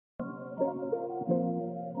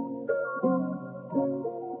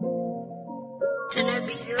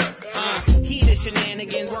Heated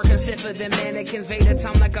shenanigans, working stiffer than mannequins. Vader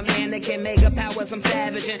time like a mannequin. Mega powers, I'm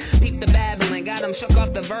savage and beat the babbling. Got him shook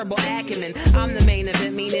off the verbal acumen. I'm the main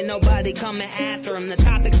event, meaning nobody coming after him. The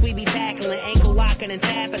topics we be tackling, ankle locking and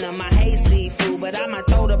tapping them. I hate seafood, but I might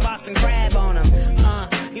throw the Boston crab on him.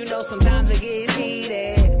 You know sometimes it gets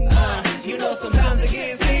heated. You know sometimes it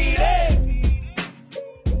gets heated.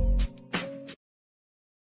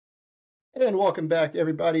 And welcome back,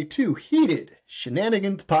 everybody, to Heated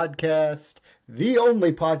Shenanigans Podcast, the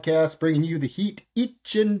only podcast bringing you the heat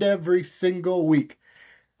each and every single week.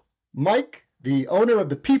 Mike, the owner of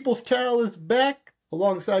the People's Towel, is back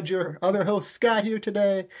alongside your other host, Scott, here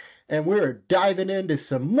today, and we're diving into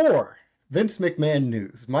some more Vince McMahon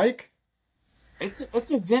news. Mike? It's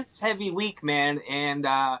a Vince-heavy week, man, and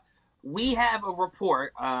we have a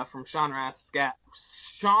report from Sean Ross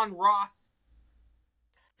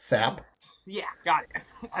Sapp. Yeah, got it.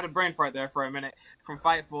 I had a brain fart there for a minute from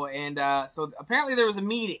Fightful. And so apparently there was a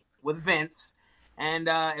meeting with Vince, and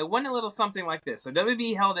it went a little something like this. So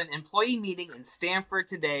WB held an employee meeting in Stamford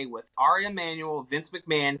today with Ari Emanuel, Vince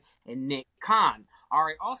McMahon, and Nick Khan.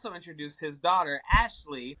 Ari also introduced his daughter,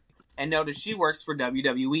 Ashley, and noted she works for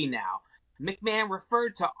WWE now. McMahon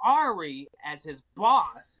referred to Ari as his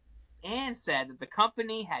boss and said that the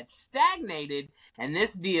company had stagnated and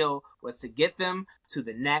this deal was to get them to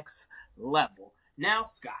the next level. Now,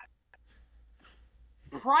 Scott,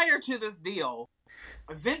 prior to this deal,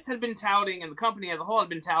 Vince had been touting, and the company as a whole had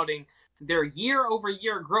been touting, their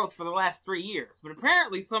year-over-year growth for the last 3 years. But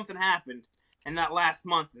apparently something happened in that last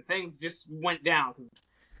month, and things just went down, because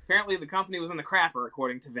apparently the company was in the crapper,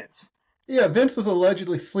 according to Vince. Yeah, Vince was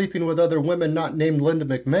allegedly sleeping with other women not named Linda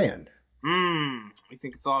McMahon. You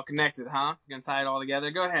think it's all connected, huh? You gonna tie it all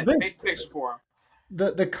together? Go ahead, Vince, paint the picture for him.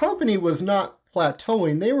 The company was not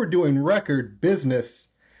plateauing. They were doing record business.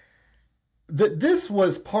 This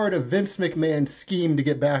was part of Vince McMahon's scheme to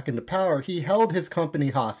get back into power. He held his company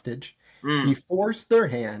hostage. He forced their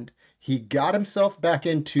hand. He got himself back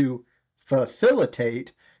in to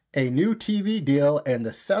facilitate a new TV deal and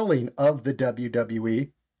the selling of the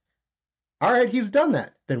WWE. All right, he's done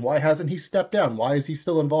that. Then why hasn't he stepped down? Why is he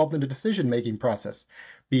still involved in the decision-making process?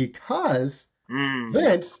 Because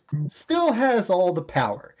Vince still has all the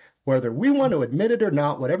power. Whether we want to admit it or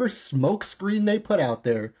not, whatever smokescreen they put out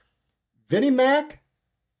there, Vinnie Mac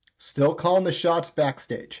still calling the shots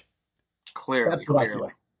backstage. Clearly.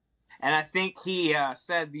 And I think he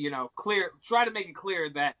said, try to make it clear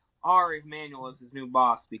that Ari Emanuel is his new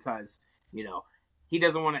boss because, he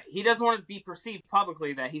doesn't want to be perceived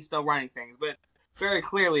publicly that he's still running things. But very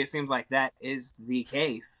clearly, it seems like that is the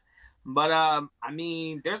case. But,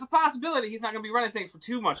 there's a possibility he's not going to be running things for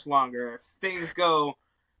too much longer if things go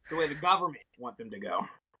the way the government want them to go.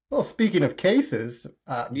 Well, speaking of cases,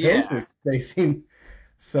 Vince is facing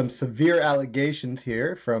some severe allegations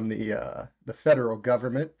here from the federal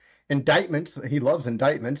government. Indictments, he loves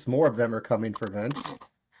indictments. More of them are coming for Vince.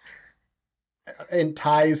 And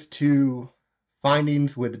ties to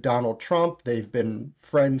findings with Donald Trump. They've been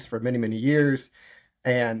friends for many, many years.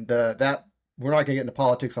 And that we're not going to get into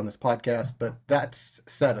politics on this podcast, but that's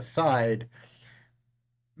set aside.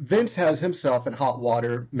 Vince has himself in hot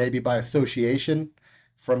water, maybe by association,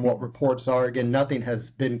 from what reports are. Again, nothing has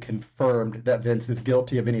been confirmed that Vince is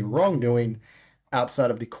guilty of any wrongdoing outside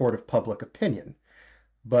of the court of public opinion.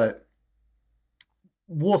 But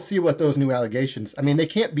we'll see what those new allegations, they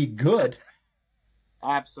can't be good.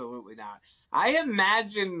 Absolutely not. I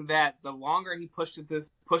imagine that the longer he pushes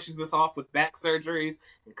this off with back surgeries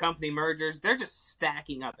and company mergers, they're just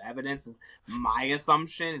stacking up evidence. It's my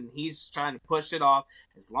assumption, and he's just trying to push it off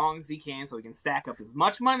as long as he can so he can stack up as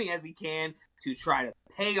much money as he can to try to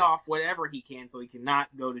pay off whatever he can so he cannot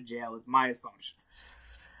go to jail, is my assumption.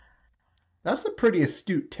 That's a pretty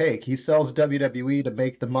astute take. He sells WWE to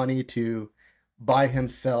make the money to buy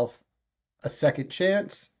himself a second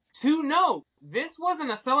chance. No, this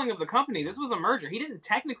wasn't a selling of the company. This was a merger. He didn't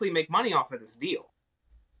technically make money off of this deal.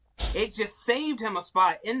 It just saved him a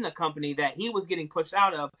spot in the company that he was getting pushed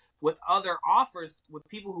out of with other offers with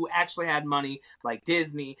people who actually had money, like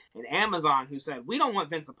Disney and Amazon, who said, we don't want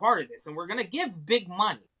Vince a part of this, and we're going to give big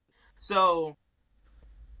money. So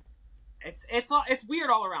it's weird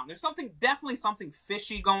all around. There's definitely something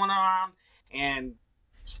fishy going on, and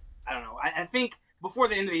I don't know. I think before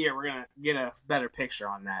the end of the year, we're going to get a better picture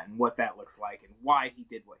on that and what that looks like and why he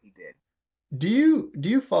did what he did. Do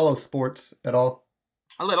you follow sports at all?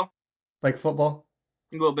 A little. Like football?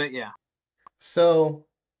 A little bit, yeah. So,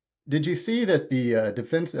 did you see that the I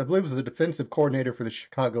believe it was the defensive coordinator for the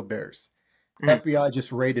Chicago Bears, FBI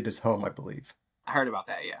just raided his home, I believe. I heard about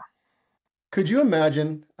that, yeah. Could you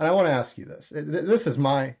imagine, and I want to ask you this. This is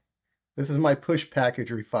my push package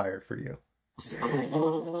refire for you.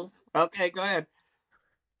 Okay, go ahead.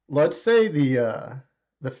 Let's say the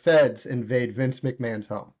feds invade Vince McMahon's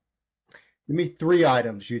home. Give me 3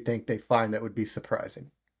 items you think they find that would be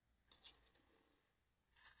surprising.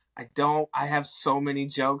 I have so many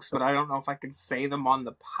jokes, but I don't know if I can say them on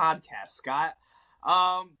the podcast, Scott.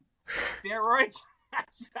 Steroids?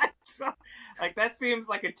 Like, that seems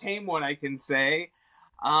like a tame one I can say.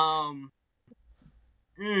 The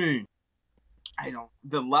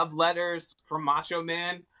love letters from Macho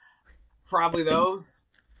Man. Probably those.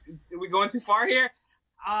 Are we going too far here?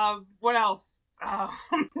 What else? A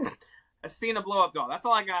Cena blow-up doll. That's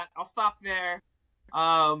all I got. I'll stop there.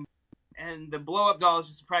 And the blow-up doll is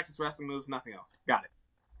just to practice wrestling moves, nothing else. Got it.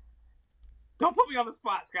 Don't put me on the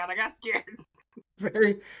spot, Scott. I got scared.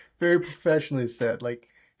 Very, very professionally said. Like,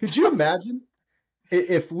 could you imagine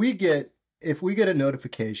if we get a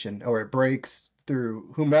notification or it breaks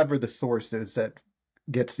through whomever the source is that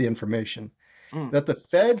gets the information that the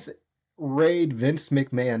feds raid Vince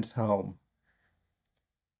McMahon's home?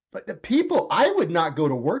 But the people, I would not go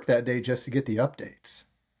to work that day just to get the updates.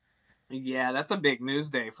 Yeah, that's a big news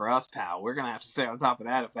day for us, pal. We're going to have to stay on top of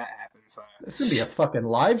that if that happens. It's going to be a fucking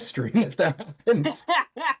live stream if that happens.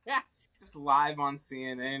 Just live on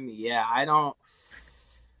CNN. Yeah, I don't...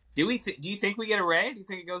 Do you think we get a raid? Do you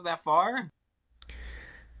think it goes that far?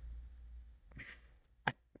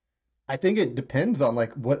 I think it depends on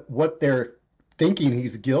like what they're thinking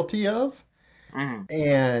he's guilty of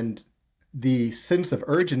and the sense of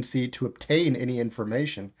urgency to obtain any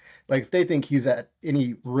information. Like if they think he's at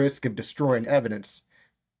any risk of destroying evidence,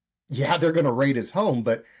 yeah, they're going to raid his home.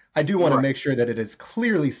 But I do want to make sure that it is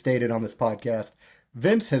clearly stated on this podcast,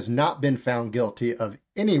 Vince has not been found guilty of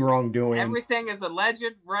any wrongdoing. Everything is alleged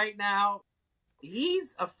right now.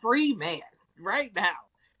 He's a free man right now.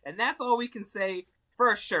 And that's all we can say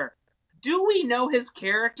for sure. Do we know his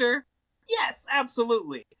character? Yes,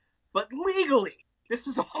 absolutely. But legally, this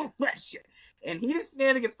is all alleged. And Heated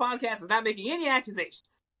Shenanigans Podcast is not making any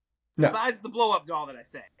accusations. No. Besides the blow-up doll that I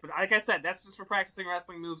said. But like I said, that's just for practicing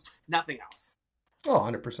wrestling moves, nothing else. Oh,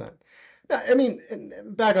 100%. I mean,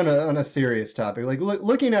 back on a serious topic, like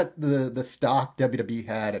looking at the stock WWE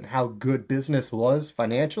had and how good business was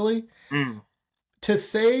financially, to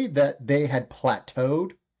say that they had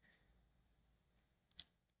plateaued,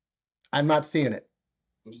 I'm not seeing it.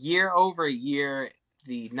 Year over year,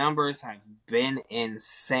 the numbers have been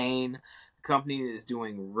insane. The company is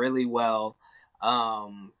doing really well.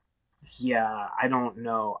 Yeah, I don't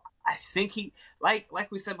know. I think he, like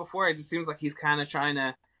we said before, it just seems like he's kind of trying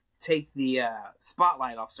to take the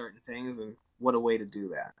spotlight off certain things, and what a way to do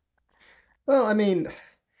that. Well, I mean,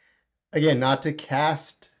 again, not to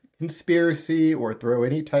cast conspiracy or throw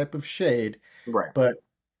any type of shade, right? But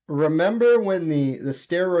remember when the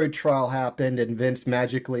steroid trial happened and Vince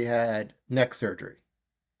magically had neck surgery?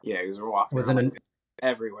 Yeah, he was walking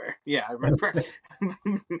everywhere. Yeah, I remember.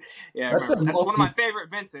 Yeah, I That's remember. That's one of my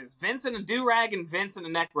favorite Vinces. Vince in a do-rag and Vince in a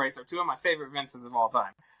neck brace are two of my favorite Vinces of all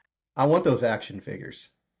time. I want those action figures.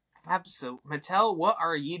 Absolutely. Mattel, what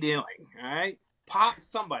are you doing? All right? Pop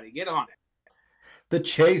somebody. Get on it. The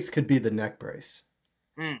chase could be the neck brace.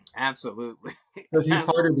 Absolutely. Because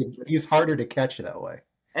he's harder to catch that way.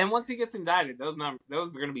 And once he gets indicted, those are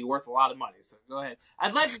going to be worth a lot of money. So go ahead.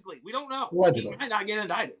 Allegedly. We don't know. Allegedly. He might not get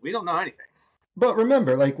indicted. We don't know anything. But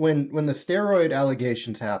remember, like when the steroid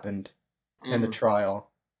allegations happened and the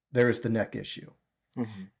trial, there was the neck issue.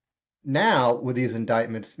 Now, with these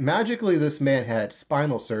indictments, magically this man had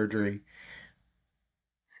spinal surgery,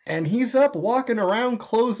 and he's up walking around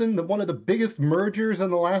closing one of the biggest mergers in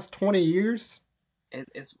the last 20 years.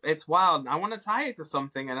 It's wild. I want to tie it to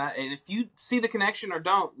something, and if you see the connection or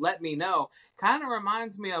don't, let me know. Kind of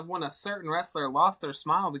reminds me of when a certain wrestler lost their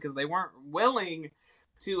smile because they weren't willing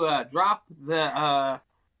to drop the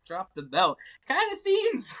belt. Kind of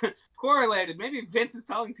seems correlated. Maybe Vince is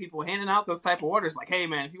telling people, handing out those type of orders, like, hey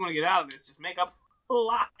man, if you want to get out of this, just make up a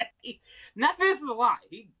lie. Not this is a lie.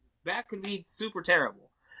 That could be super terrible.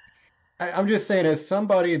 I'm just saying, as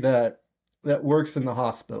somebody that works in the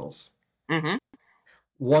hospitals,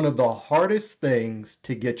 one of the hardest things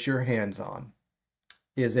to get your hands on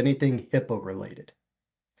is anything HIPAA related.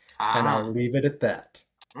 And I'll leave it at that.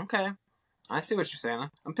 Okay. I see what you're saying.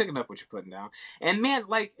 I'm picking up what you're putting down. And man,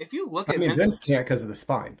 like, if you look at Vince can't because of the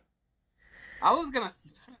spine. I was gonna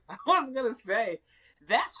say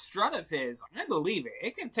that strut of his, I believe it.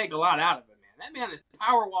 It can take a lot out of him, man. That man is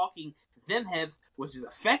power walking them hips, which is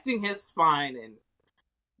affecting his spine, and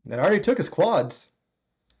it already took his quads.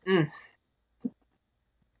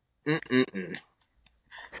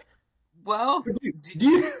 Well, do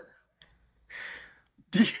you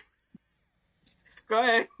go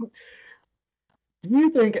ahead. Do you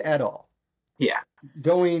think at all, Yeah.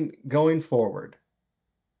 going forward,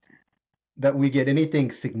 that we get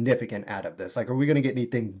anything significant out of this? Like, are we going to get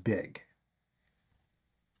anything big?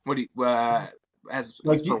 What do you, as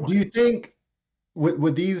Like, per do you think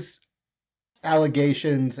with these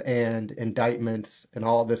allegations and indictments and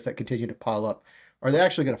all this that continue to pile up, are they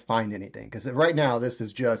actually going to find anything? Because right now, this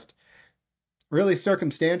is just really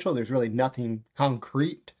circumstantial. There's really nothing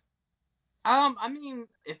concrete. I mean,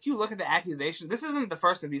 if you look at the accusation, this isn't the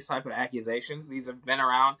first of these type of accusations. These have been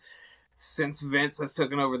around since Vince has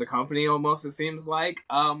taken over the company, almost, it seems like.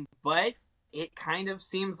 But it kind of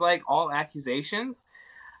seems like all accusations.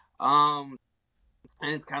 And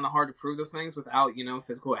it's kind of hard to prove those things without,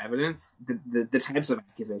 physical evidence, the types of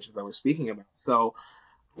accusations that we're speaking about. So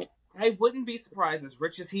I wouldn't be surprised, as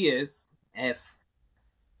rich as he is, if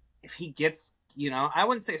he gets, I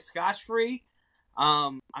wouldn't say scotch-free.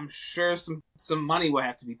 I'm sure some money will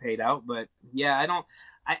have to be paid out, but yeah,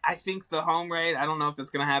 I think the home raid, I don't know if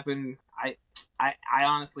that's going to happen. I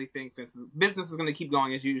honestly think Vince's business is going to keep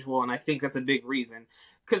going as usual, and I think that's a big reason.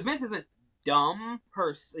 Because Vince isn't dumb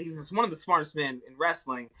he's just one of the smartest men in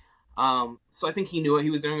wrestling. So I think he knew what he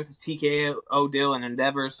was doing with his TKO deal and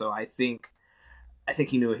Endeavor, so I think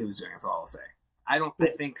he knew what he was doing, that's all I'll say. I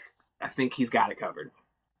think he's got it covered.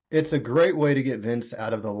 It's a great way to get Vince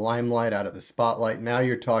out of the limelight, out of the spotlight. Now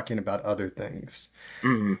you're talking about other things.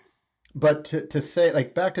 Mm-hmm. But to say,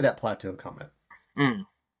 like, back to that Plateau comment,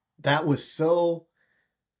 that was so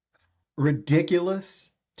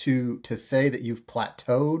ridiculous to say that you've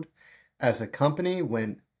plateaued as a company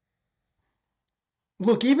when,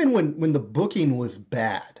 look, even when the booking was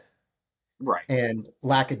bad, right, and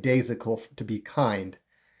lackadaisical, to be kind,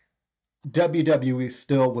 WWE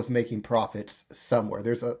still was making profits somewhere.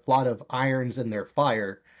 There's a lot of irons in their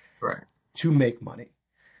fire, right, to make money.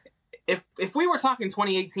 If we were talking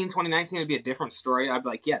 2018, 2019, it'd be a different story. I'd be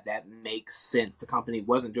like, yeah, that makes sense. The company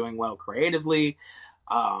wasn't doing well creatively.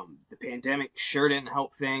 The pandemic sure didn't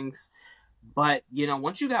help things. But,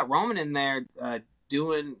 once you got Roman in there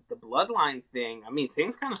doing the bloodline thing, I mean,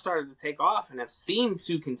 things kind of started to take off and have seemed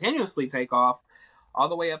to continuously take off all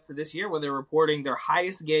the way up to this year, where they're reporting their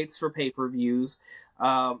highest gates for pay-per-views,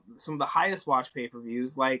 some of the highest watch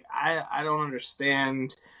pay-per-views. Like, I don't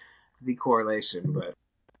understand the correlation, but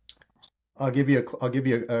I'll give you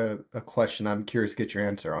a question I'm curious to get your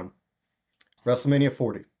answer on. WrestleMania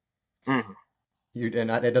 40. Mm-hmm.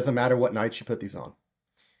 It doesn't matter what nights you put these on.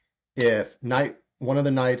 If one of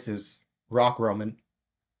the nights is Rock Roman,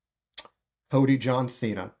 Cody John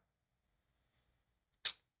Cena,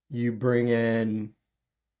 you bring in,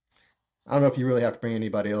 I don't know if you really have to bring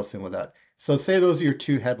anybody else in with that. So say those are your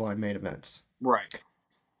two headline main events. Right.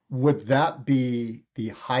 Would that be the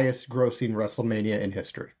highest grossing WrestleMania in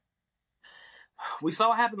history? We saw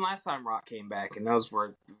what happened last time Rock came back, and those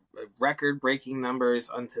were record-breaking numbers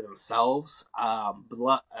unto themselves.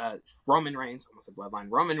 Roman Reigns, almost a bloodline.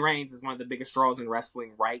 Roman Reigns is one of the biggest draws in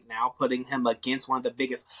wrestling right now, putting him against one of the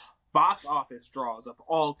biggest box office draws of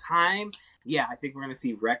all time. Yeah, I think we're going to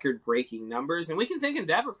see record-breaking numbers, and we can thank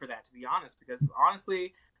Endeavor for that, to be honest, because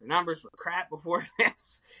honestly, the numbers were crap before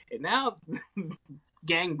this, and now it's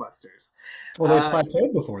gangbusters. Well, they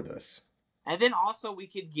plateaued before this. And then also we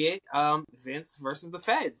could get Vince versus the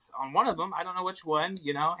Feds on one of them. I don't know which one,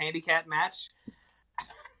 handicap match.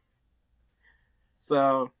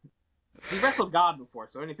 So he wrestled God before,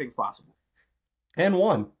 so anything's possible. And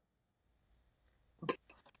won.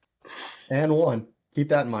 Keep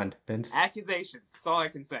that in mind, Vince. Accusations. That's all I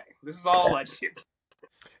can say. This is all alleged.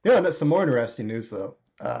 Yeah, some more interesting news, though.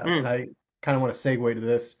 And I kind of want to segue to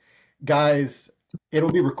this. Guys,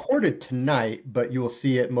 it'll be recorded tonight, but you will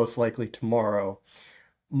see it most likely tomorrow.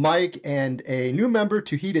 Mike and a new member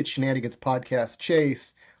to Heated Shenanigans podcast,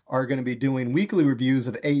 Chase, are going to be doing weekly reviews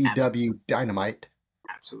of AEW Dynamite.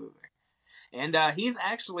 Absolutely. And he's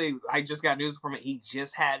actually, I just got news from it, he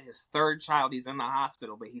just had his third child. He's in the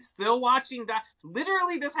hospital, but he's still watching.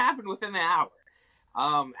 Literally, this happened within the hour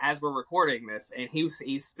as we're recording this. And he's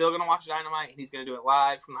still going to watch Dynamite, and he's going to do it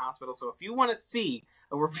live from the hospital. So if you want to see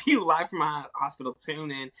a review live from a hospital,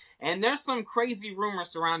 tune in. And there's some crazy rumors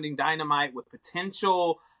surrounding Dynamite with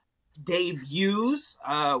potential debuts,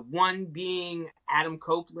 one being Adam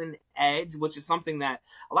Copeland Edge, which is something that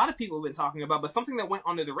a lot of people have been talking about, but something that went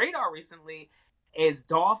under the radar recently is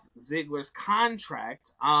Dolph Ziggler's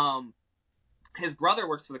contract. His brother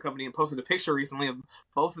works for the company and posted a picture recently of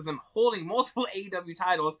both of them holding multiple AEW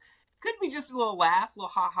titles. Could be just a little laugh, a little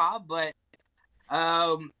ha-ha, but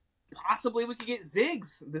possibly we could get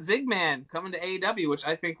Ziggs, the Zig Man, coming to AEW, which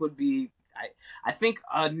I think would be, I think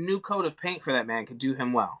a new coat of paint for that man could do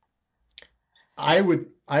him well. I would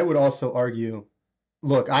also argue,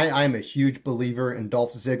 look, I'm a huge believer in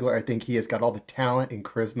Dolph Ziggler. I think he has got all the talent and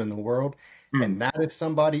charisma in the world. And that is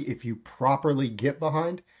somebody, if you properly get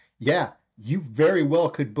behind, yeah, you very well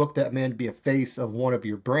could book that man to be a face of one of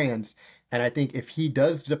your brands. And I think if he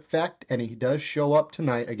does defect and he does show up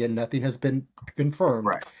tonight, again, nothing has been confirmed.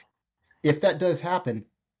 Right. If that does happen,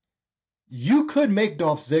 you could make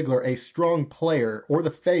Dolph Ziggler a strong player or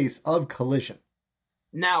the face of Collision.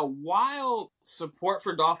 Now, while support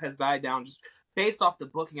for Dolph has died down, just based off the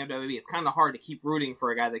booking of WWE, it's kind of hard to keep rooting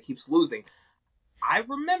for a guy that keeps losing. I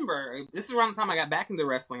remember, this is around the time I got back into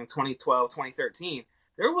wrestling in 2012, 2013,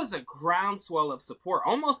 there was a groundswell of support,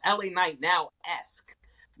 almost LA Knight Now-esque.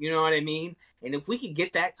 You know what I mean? And if we could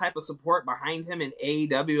get that type of support behind him in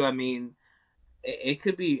AEW, I mean, it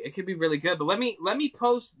could be really good. But let me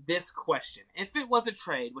pose this question. If it was a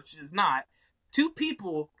trade, which it is not, two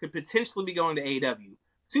people could potentially be going to AEW.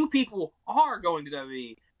 Two people are going to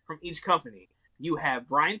WWE from each company. You have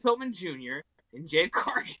Brian Pillman Jr. and Jade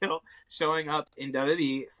Cargill showing up in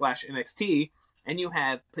WWE/NXT, and you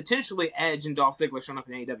have potentially Edge and Dolph Ziggler showing up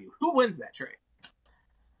in AEW. Who wins that trade?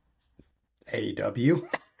 AEW.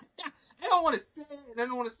 I don't want to say it. I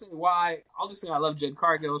don't want to say why. I'll just say I love Jade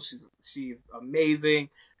Cargill. She's amazing.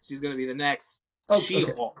 She's going to be the next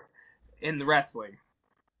She-Hulk in the wrestling.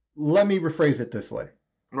 Let me rephrase it this way.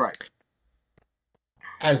 Right.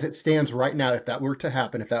 As it stands right now, if that were to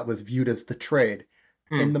happen, if that was viewed as the trade,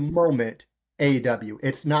 in the moment, AEW.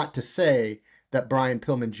 It's not to say that Brian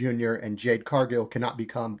Pillman Jr. and Jade Cargill cannot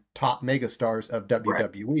become top megastars of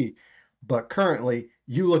WWE. Right. But currently,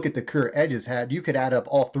 you look at the career Edge has had, you could add up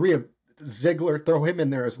all three of Ziggler, throw him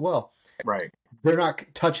in there as well. Right. They're not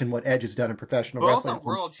touching what Edge has done in professional wrestling. Both are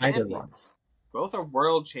world champions. Both are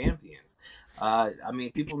world champions. I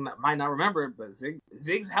mean, people might not remember it, but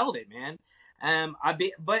Ziggs held it, man.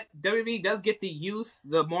 But WWE does get the youth,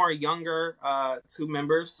 the more younger two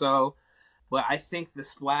members. So, but I think the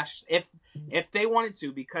splash, if they wanted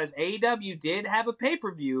to, because AEW did have a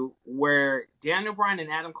pay-per-view where Daniel Bryan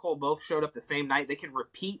and Adam Cole both showed up the same night. They could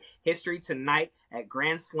repeat history tonight at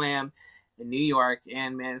Grand Slam in New York,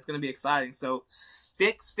 and man, it's going to be exciting. So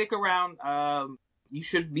stick around. You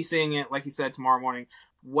should be seeing it, like you said, tomorrow morning,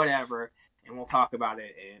 whatever. And we'll talk about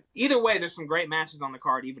it. And either way, there's some great matches on the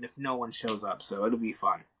card, even if no one shows up. So it'll be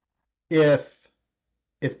fun. If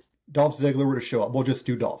Dolph Ziggler were to show up, we'll just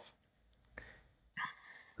do Dolph.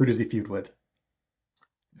 Who does he feud with?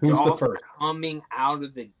 Who's Dolph the first? Coming out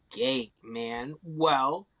of the gate, man.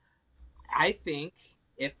 Well, I think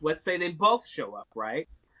let's say they both show up, right?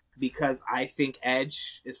 Because I think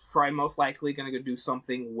Edge is probably most likely going to go do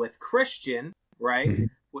something with Christian, right? Mm-hmm.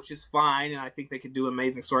 Which is fine, and I think they could do an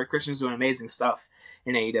amazing story. Christian's doing amazing stuff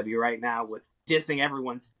in AEW right now with dissing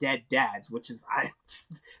everyone's dead dads, which is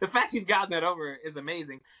the fact he's gotten that over is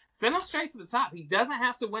amazing. Send him straight to the top. He doesn't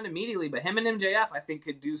have to win immediately, but him and MJF, I think,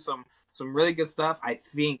 could do some really good stuff. I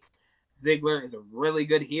think Ziggler is a really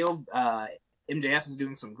good heel. MJF is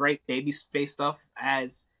doing some great babyface stuff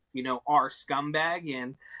as, you know, our scumbag,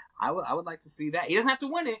 and I would like to see that. He doesn't have to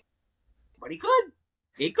win it, but he could.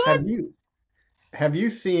 He could. Have you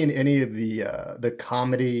seen any of the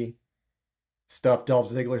comedy stuff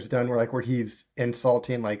Dolph Ziggler's done where he's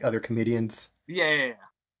insulting like other comedians? Yeah.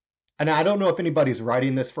 And I don't know if anybody's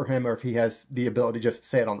writing this for him or if he has the ability just to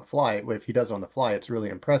say it on the fly. If he does on the fly, it's really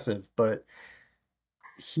impressive. But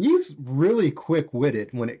he's really quick-witted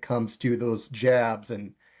when it comes to those jabs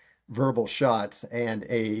and verbal shots. And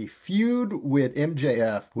a feud with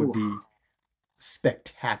MJF would be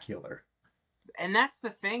spectacular. And that's the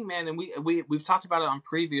thing, man, and we've talked about it on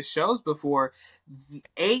previous shows before.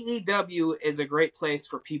 AEW is a great place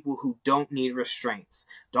for people who don't need restraints.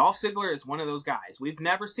 Dolph Ziggler is one of those guys. We've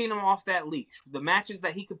never seen him off that leash. The matches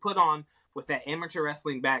that he could put on with that amateur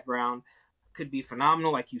wrestling background could be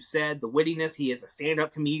phenomenal, like you said. The wittiness, he is a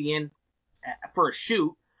stand-up comedian for a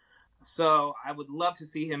shoot. So I would love to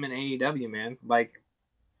see him in AEW, man. Like,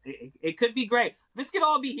 it could be great. This could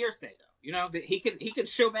all be hearsay, though. You know, he could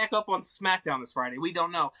show back up on SmackDown this Friday. We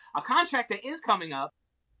don't know. A contract that is coming up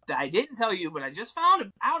that I didn't tell you, but I just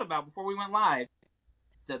found out about before we went live.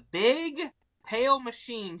 The big pale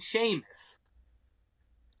machine Sheamus.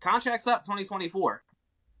 Contract's up 2024.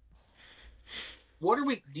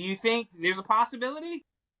 Do you think there's a possibility?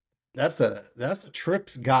 That's a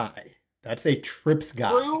Trips guy. That's a Trips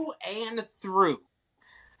guy. Through and through.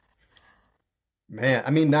 Man,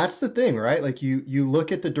 I mean, that's the thing, right? Like, you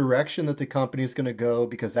look at the direction that the company is going to go,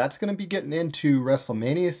 because that's going to be getting into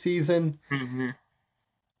WrestleMania season. Mm-hmm.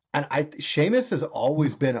 And Sheamus has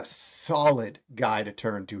always been a solid guy to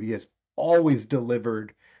turn to. He has always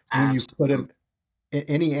delivered when you put him in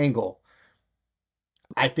any angle.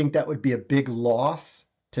 I think that would be a big loss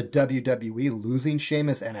to WWE, losing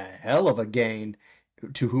Sheamus, and a hell of a gain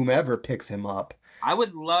to whomever picks him up. I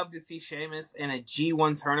would love to see Sheamus in a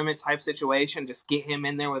G1 tournament type situation. Just get him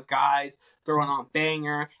in there with guys, throwing on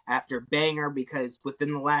banger after banger, because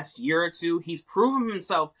within the last year or two, he's proven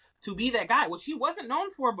himself to be that guy, which he wasn't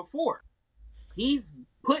known for before. He's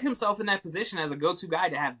put himself in that position as a go-to guy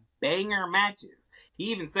to have banger matches.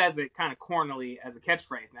 He even says it kind of cornily as a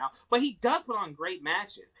catchphrase now, but he does put on great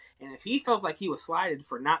matches. And if he feels like he was slighted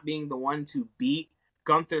for not being the one to beat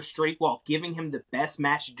Gunther's streak while giving him the best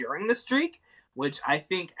match during the streak, which I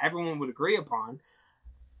think everyone would agree upon,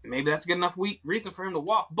 maybe that's a good enough reason for him to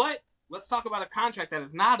walk. But let's talk about a contract that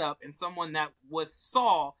is not up and someone that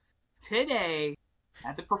saw today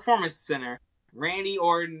at the Performance Center, Randy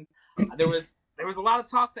Orton. There was a lot of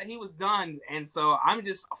talks that he was done, and so I'm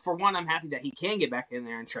happy that he can get back in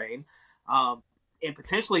there and train, and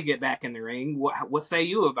potentially get back in the ring. What say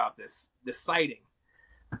you about this sighting?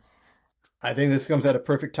 I think this comes at a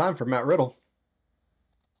perfect time for Matt Riddle.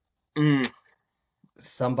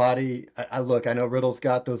 Somebody, I know Riddle's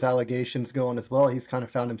got those allegations going as well. He's kind of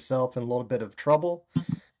found himself in a little bit of trouble,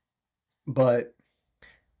 but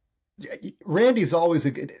Randy's always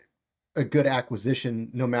a good acquisition,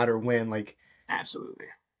 no matter when. Like, absolutely,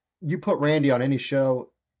 you put Randy on any show,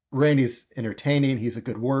 Randy's entertaining. He's a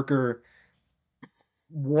good worker.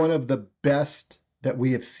 One of the best that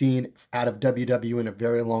we have seen out of WWE in a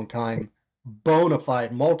very long time. Bona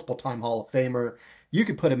fide, multiple-time Hall of Famer. You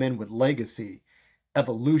could put him in with Legacy,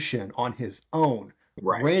 Evolution on his own.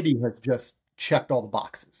 Right. Randy has just checked all the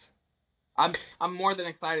boxes. I'm more than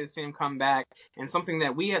excited to see him come back. And something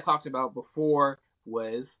that we had talked about before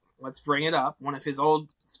was, let's bring it up, one of his old,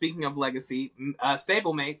 speaking of Legacy,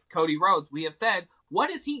 stablemates, Cody Rhodes. We have said, what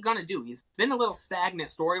is he going to do? He's been a little stagnant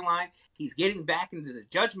storyline. He's getting back into the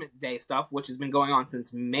Judgment Day stuff, which has been going on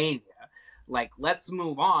since Mania. Like, let's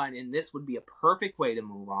move on, and this would be a perfect way to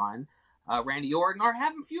move on. Randy Orton, or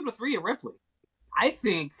have him feud with Rhea Ripley. I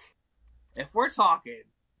think, if we're talking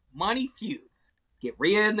money feuds, get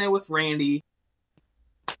Rhea in there with Randy.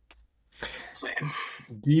 That's what I'm saying.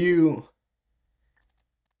 Do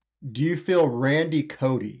you feel Randy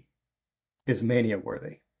Cody is Mania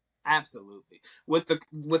worthy? Absolutely. With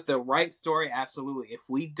the right story, absolutely. If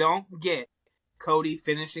we don't get Cody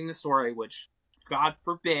finishing the story, which God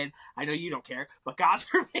forbid, I know you don't care, but God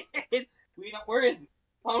forbid, where is he?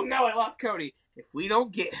 Oh no, I lost Cody. If we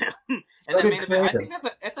don't get him, and then main event, I think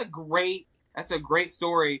that's a great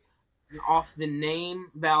story off the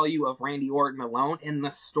name value of Randy Orton alone and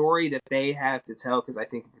the story that they have to tell, because I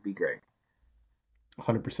think it could be great.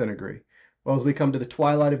 100% agree. Well, as we come to the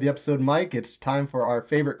twilight of the episode, Mike, it's time for our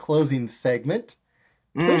favorite closing segment.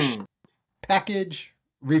 Push, package,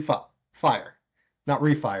 fire. Not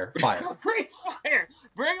refire, fire. Refire.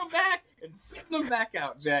 Bring them back and send them back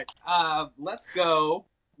out, Jack. Let's go.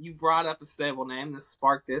 You brought up a stable name. This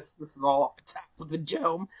sparked this. This is all off the top of the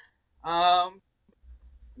dome.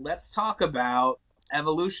 Let's talk about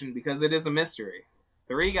Evolution, because it is a mystery.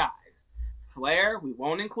 3 guys. Flair, we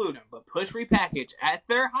won't include him, but push repackage at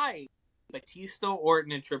their height. Batista,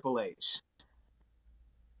 Orton, and Triple H.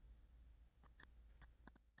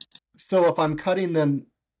 So if I'm cutting them,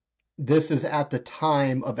 this is at the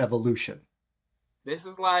time of Evolution. This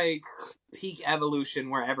is like peak Evolution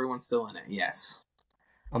where everyone's still in it, yes.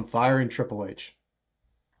 I'm firing Triple H.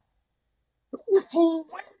 Where did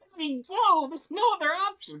we go? There's no other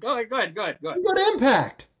option. Go ahead. You got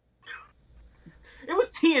Impact. It was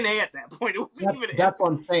TNA at that point. It wasn't even. That's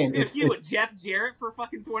what I'm saying. It's you with Jeff Jarrett for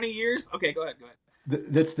fucking 20 years. Okay, go ahead.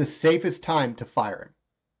 That's the safest time to fire him.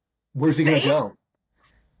 Where's he gonna go?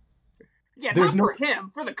 Yeah, not for him,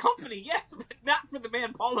 for the company, yes, but not for the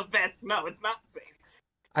man Paul Levesque. No, it's not safe.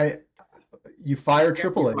 You fire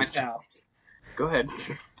Triple H. My towel. Go ahead.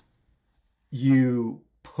 You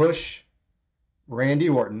push Randy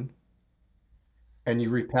Orton, and you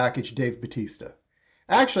repackage Dave Batista.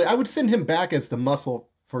 Actually, I would send him back as the muscle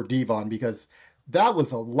for Devon, because that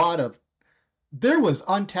was there was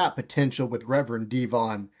untapped potential with Reverend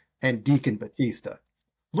Devon and Deacon Batista.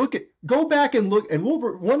 Go back and look, and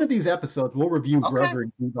one of these episodes we'll review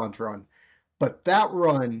Reverend Devon's run. But that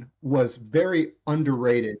run was very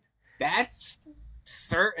underrated. That's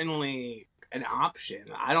certainly an option.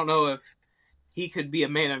 I don't know if he could be a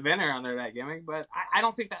main eventer under that gimmick, but I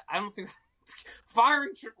don't think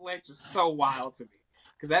firing Triple H is so wild to me,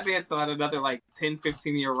 because that man still had another 10,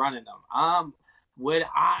 15 year run in them. Would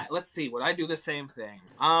I do the same thing?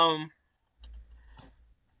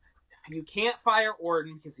 you can't fire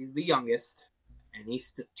Orton because he's the youngest, and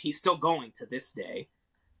he's still going to this day.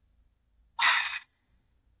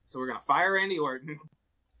 So we're gonna fire Randy Orton,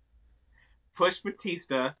 push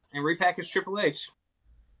Batista, and repackage Triple H.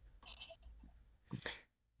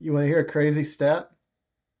 You want to hear a crazy stat?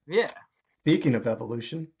 Yeah. Speaking of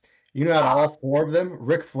evolution, you know, out of all four of them,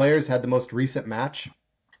 Ric Flair's had the most recent match.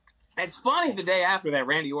 It's funny the day after that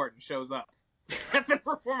Randy Orton shows up. That's the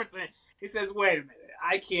performance. He says, wait a minute,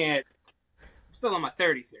 I can't. I'm still in my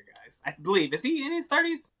 30s here, guys. I believe. Is he in his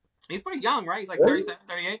 30s? He's pretty young, right? He's like 37,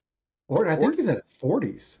 38? Orton, I think he's in his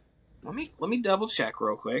 40s. Let me double check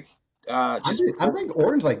real quick. I think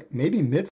Orton's like maybe mid